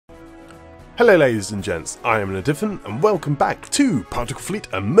Hello ladies and gents, I am Diffin and welcome back to Particle Fleet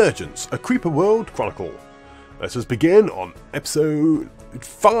Emergence, a Creeper World Chronicle. Let us begin on episode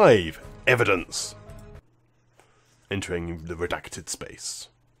 5, Emergence. Entering the redacted space.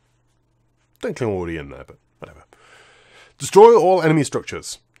 Don't think I'm already in there, but whatever. Destroy all enemy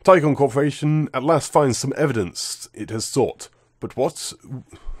structures. Tycoon Corporation at last finds some evidence it has sought, but what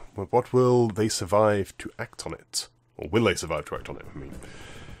will they survive to act on it? Or will they survive to act on it, I mean.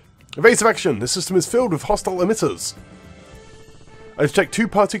 Evasive action! This system is filled with hostile emitters. I've checked 2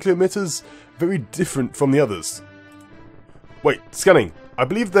 particular emitters, very different from the others. Wait, scanning. I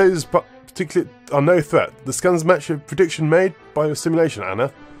believe those particular are no threat. The scans match a prediction made by your simulation,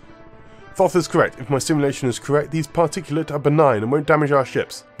 Anna. Thoth is correct. If my simulation is correct, these particulate are benign and won't damage our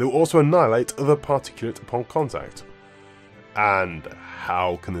ships. They will also annihilate other particulate upon contact. And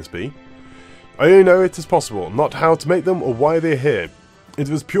how can this be? I only know it is possible, not how to make them or why they are here. It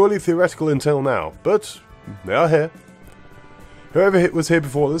was purely theoretical until now, but they are here. Whoever was here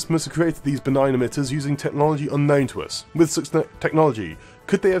before us must have created these benign emitters using technology unknown to us. With such technology,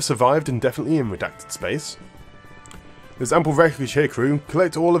 could they have survived indefinitely in redacted space? There's ample wreckage here, crew.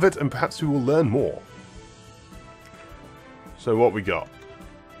 Collect all of it and perhaps we will learn more. So what we got?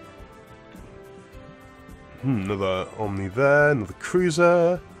 Another Omni there, another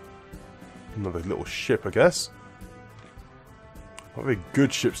cruiser. Another little ship, I guess. Not very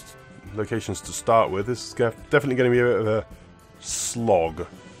good ships locations to start with. This is definitely going to be a bit of a slog.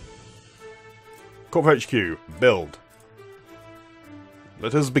 Corporate HQ, build.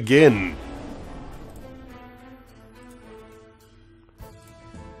 Let us begin.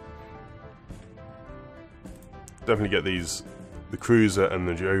 Definitely get the cruiser and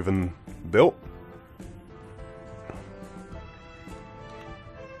the Joven built.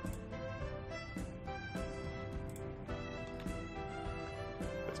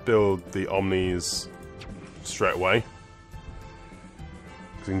 Build the Omnis straight away.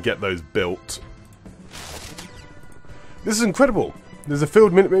 We can get those built. This is incredible! There's a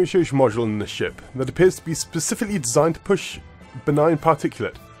field manipulation module in this ship that appears to be specifically designed to push benign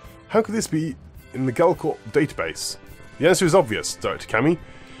particulate. How could this be in the Galcorp database? The answer is obvious, Director Cammy.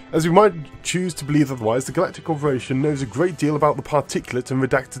 As we might choose to believe otherwise, the Galactic Corporation knows a great deal about the particulate in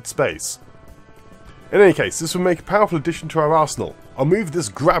redacted space. In any case, this will make a powerful addition to our arsenal. I'll move this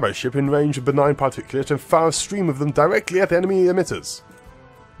grabber ship in range of benign particulate and fire a stream of them directly at the enemy emitters.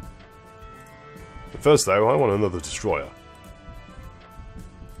 But first though, I want another destroyer.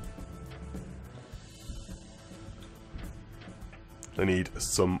 I need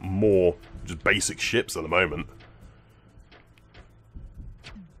some more just basic ships at the moment.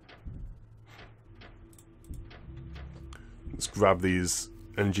 Let's grab these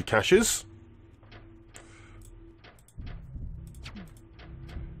energy caches.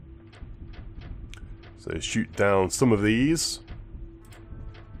 So shoot down some of these.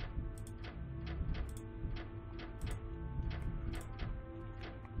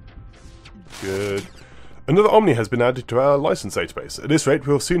 Good. Another Omni has been added to our license database. At this rate,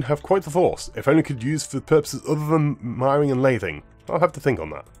 we'll soon have quite the force, if only could use for purposes other than miring and lathing. I'll have to think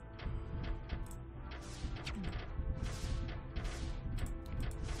on that.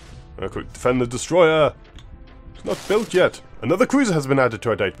 A quick defend the destroyer. It's not built yet. Another cruiser has been added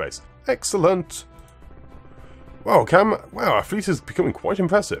to our database. Excellent. Wow, Cam, wow, our fleet is becoming quite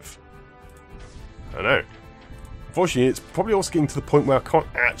impressive. I know. Unfortunately, it's probably also getting to the point where I can't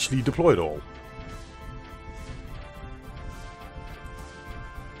actually deploy it all.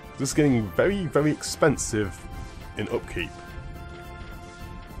 This is getting very, very expensive in upkeep.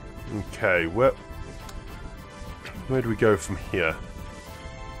 Okay, where do we go from here?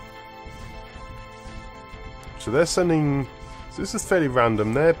 So they're sending... So this is fairly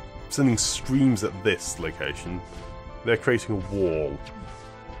random. They're sending streams at this location. They're creating a wall.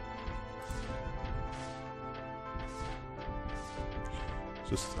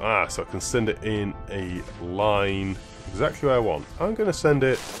 Just so I can send it in a line exactly where I want. I'm going to send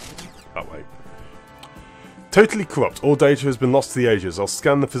it that way. Totally corrupt. All data has been lost to the ages. I'll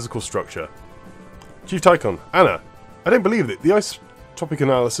scan the physical structure. Chief Tycoon, Anna, I don't believe it. The isotopic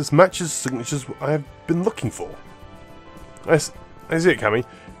analysis matches signatures I have been looking for. I see it, Cammy.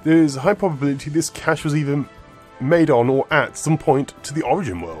 There is a high probability this cache was either made on or at some point to the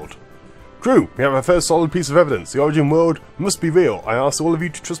origin world. Crew, we have our first solid piece of evidence. The origin world must be real. I ask all of you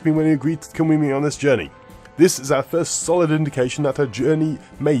to trust me when you agree to come with me on this journey. This is our first solid indication that our journey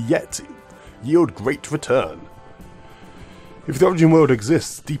may yet yield great return. If the origin world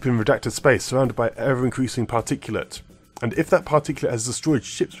exists deep in redacted space, surrounded by ever-increasing particulate, and if that particulate has destroyed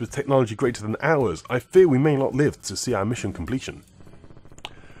ships with technology greater than ours, I fear we may not live to see our mission completion.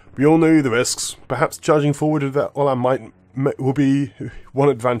 We all know the risks. Perhaps charging forward with all our might will be one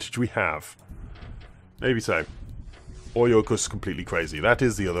advantage we have. Maybe so. Or you're just completely crazy. That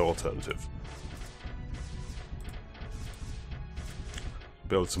is the other alternative.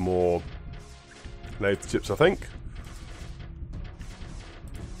 Build some more laser chips, I think.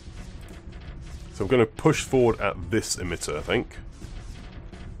 So I'm going to push forward at this emitter, I think.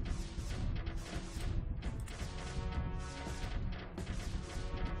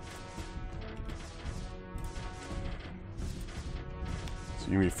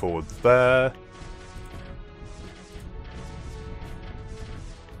 So you move forward there.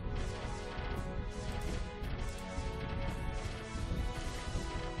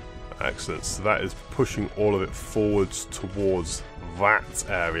 Excellent, so that is pushing all of it forwards towards that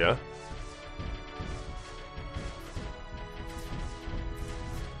area.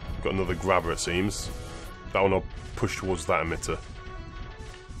 Got another grabber, it seems. That one I'll push towards that emitter.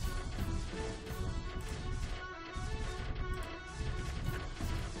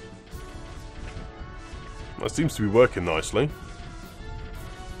 That seems to be working nicely.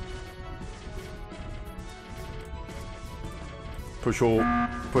 Push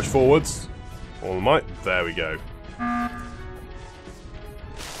forwards. All might. There we go.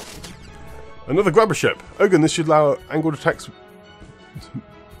 Another grabber ship. Again, this should allow angled attacks.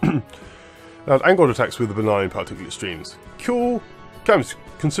 Angled attacks with the benign particulate streams. Cool. Camps,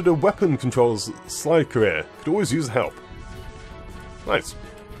 consider weapon control's slide career. Could always use help. Nice. So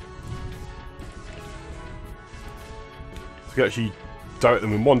you can actually direct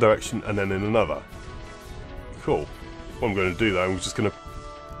them in one direction and then in another. Cool. What I'm going to do though, I'm just going to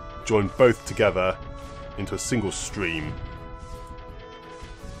join both together into a single stream.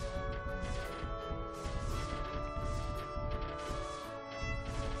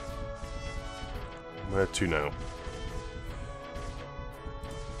 Where to now?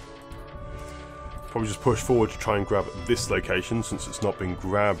 Probably just push forward to try and grab this location since it's not been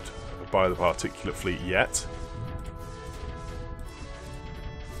grabbed by the particulate fleet yet.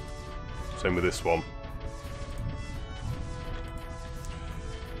 Same with this one.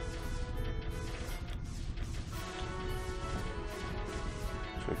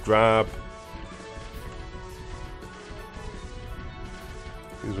 Grab.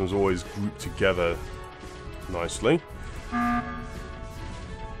 These ones always group together nicely. And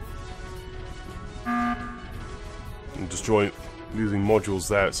destroy, losing modules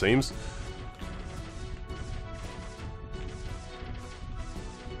there it seems.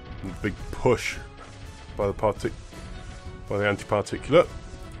 And big push by the anti-particulate.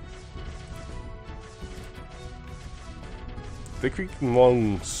 They're creating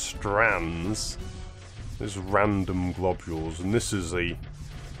long strands. There's random globules, and this is a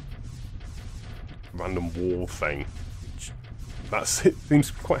random wall thing. That's it. Seems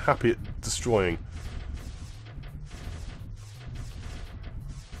quite happy at destroying.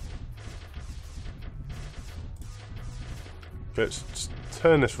 Okay, let's just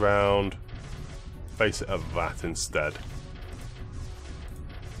turn this round. Face it at that instead.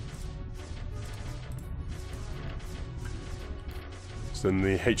 Then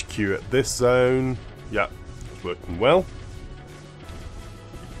the HQ at this zone, yeah, it's working well.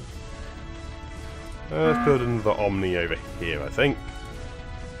 Let's build another Omni over here, I think.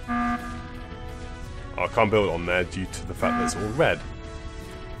 Oh, I can't build it on there due to the fact that it's all red.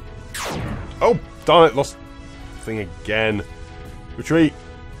 Oh, darn it, lost the thing again. Retreat.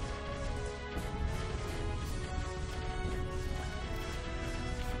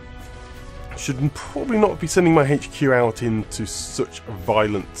 Should probably not be sending my HQ out into such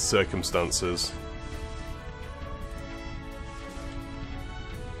violent circumstances.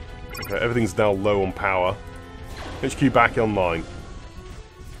 Okay, everything's now low on power. HQ back online.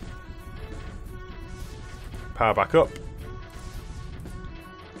 Power back up.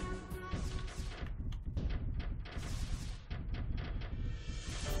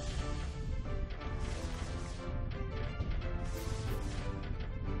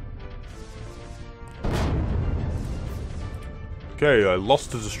 Okay, I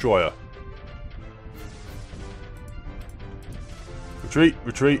lost the destroyer. Retreat,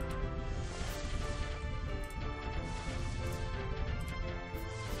 retreat.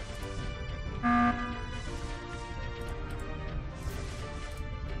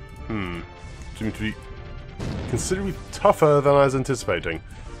 Seems to be considerably tougher than I was anticipating.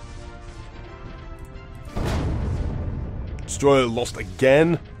 Destroyer lost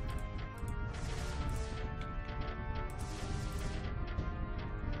again.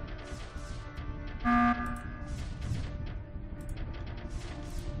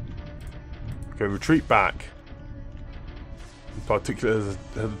 Okay, retreat back. Particular has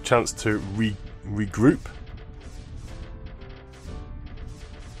a chance to regroup.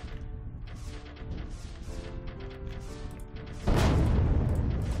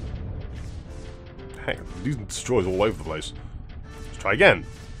 Heck, using destroys all over the place. Let's try again.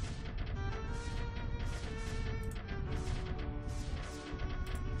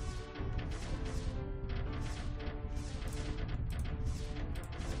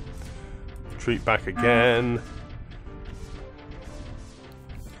 Retreat back again.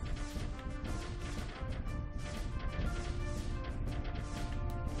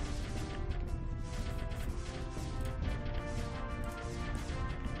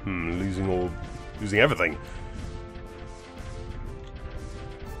 Losing everything.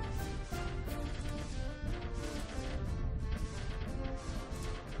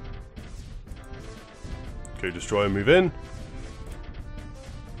 Okay, destroy and move in.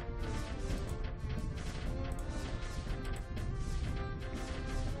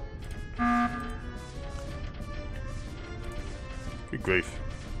 Good grief.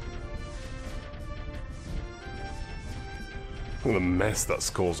 Look at the mess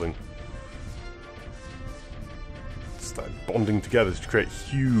that's causing. Start bonding together to create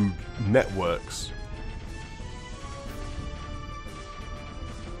huge networks.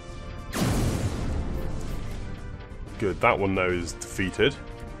 Good, that one now is defeated.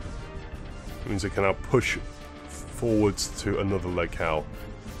 It means it can now push forwards to another locale.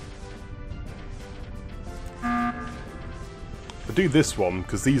 I do this one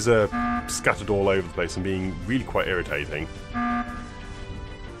because these are scattered all over the place and being really quite irritating.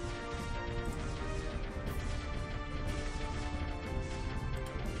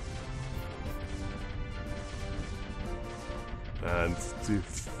 And do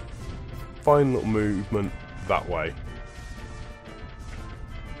fine little movement that way.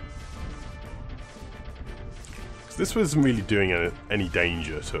 So this wasn't really doing any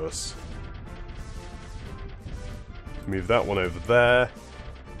danger to us. Move that one over there.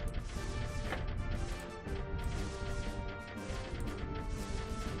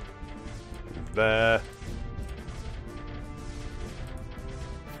 There.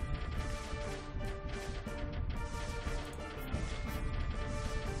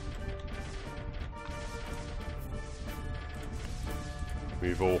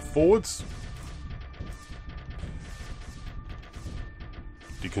 Move all forwards.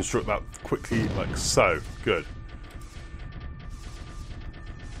 Deconstruct that quickly, like so. Good.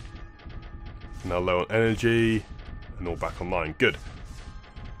 Now low on energy, and all back online. Good.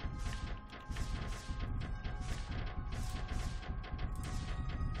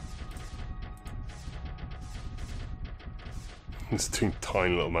 It's doing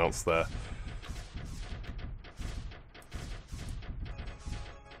tiny little amounts there.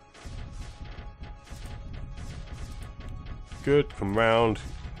 Good, come round,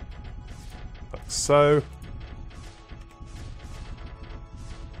 like so.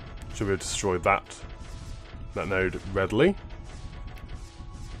 Should be able to destroy that node readily.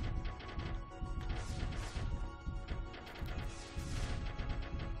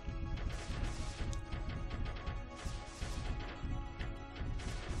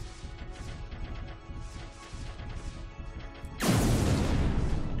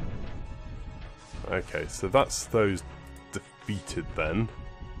 Okay, so that's those defeated then.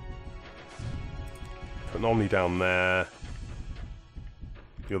 Put an Omni down there.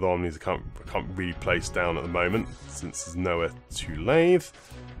 The other Omnis I can't really place down at the moment since there's nowhere to lathe.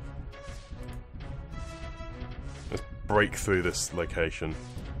 Let's break through this location.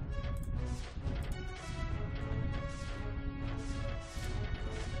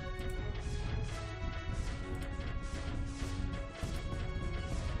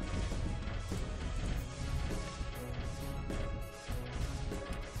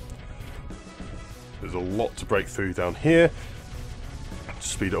 There's a lot to break through down here.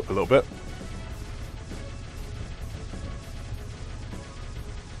 Just speed it up a little bit.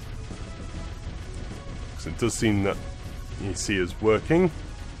 Because it does seem that EC is working.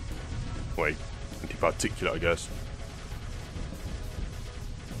 Wait, anti-particulate, I guess.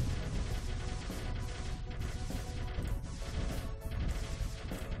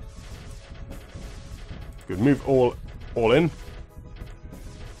 Good, move all in.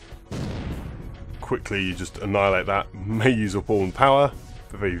 Quickly you just annihilate that, may use up all in power,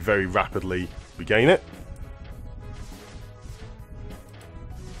 but very, very rapidly regain it.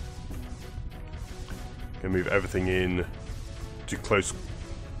 Gonna move everything in to close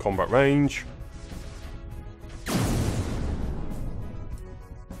combat range.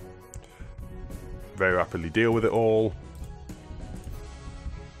 Very rapidly deal with it all.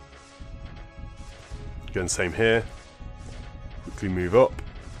 Again, same here. quickly move up.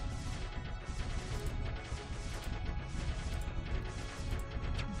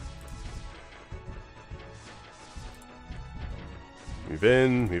 Move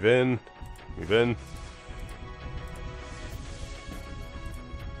in, move in, move in.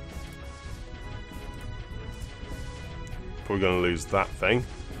 Probably going to lose that thing.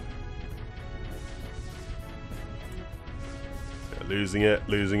 Yeah, losing it,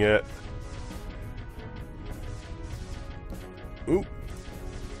 losing it. Ooh.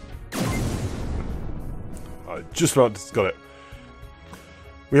 I just about got it.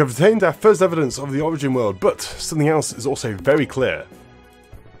 We have obtained our first evidence of the origin world, but something else is also very clear.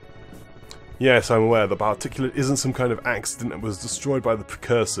 Yes, I'm aware the particulate isn't some kind of accident that was destroyed by the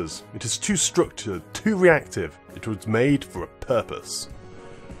precursors. It is too structured, too reactive. It was made for a purpose.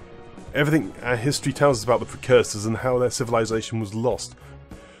 Everything our history tells us about the precursors and how their civilization was lost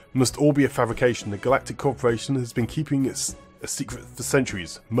must all be a fabrication. The Galactic Corporation has been keeping it a secret for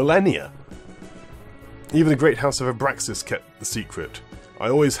centuries, millennia. Even the great house of Abraxas kept the secret. I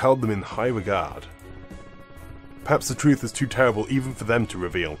always held them in high regard. Perhaps the truth is too terrible even for them to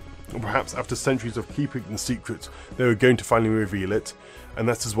reveal. Or perhaps after centuries of keeping the secret, they were going to finally reveal it, and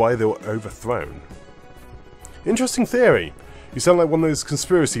that is why they were overthrown. Interesting theory. You sound like one of those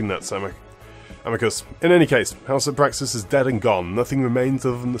conspiracy nuts, Amicus. In any case, House Abraxas is dead and gone. Nothing remains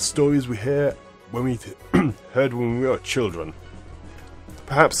other than the stories we heard when we were children.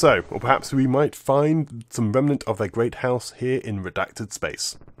 Perhaps so, or perhaps we might find some remnant of their great house here in redacted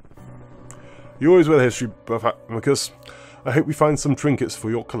space. You always were the history buff, Amicus. I hope we find some trinkets for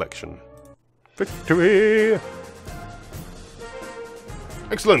your collection. Victory!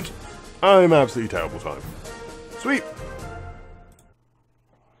 Excellent! I'm absolutely terrible time. Sweet!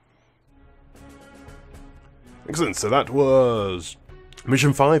 Excellent, so that was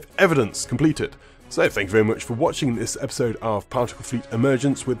Mission 5, Evidence, completed. So thank you very much for watching this episode of Particle Fleet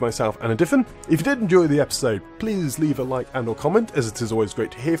Emergence with myself, Anna Diffin. If you did enjoy the episode, please leave a like and or comment, as it is always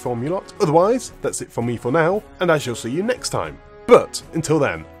great to hear from you lot. Otherwise, that's it from me for now, and I shall see you next time. But until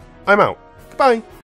then, I'm out. Goodbye!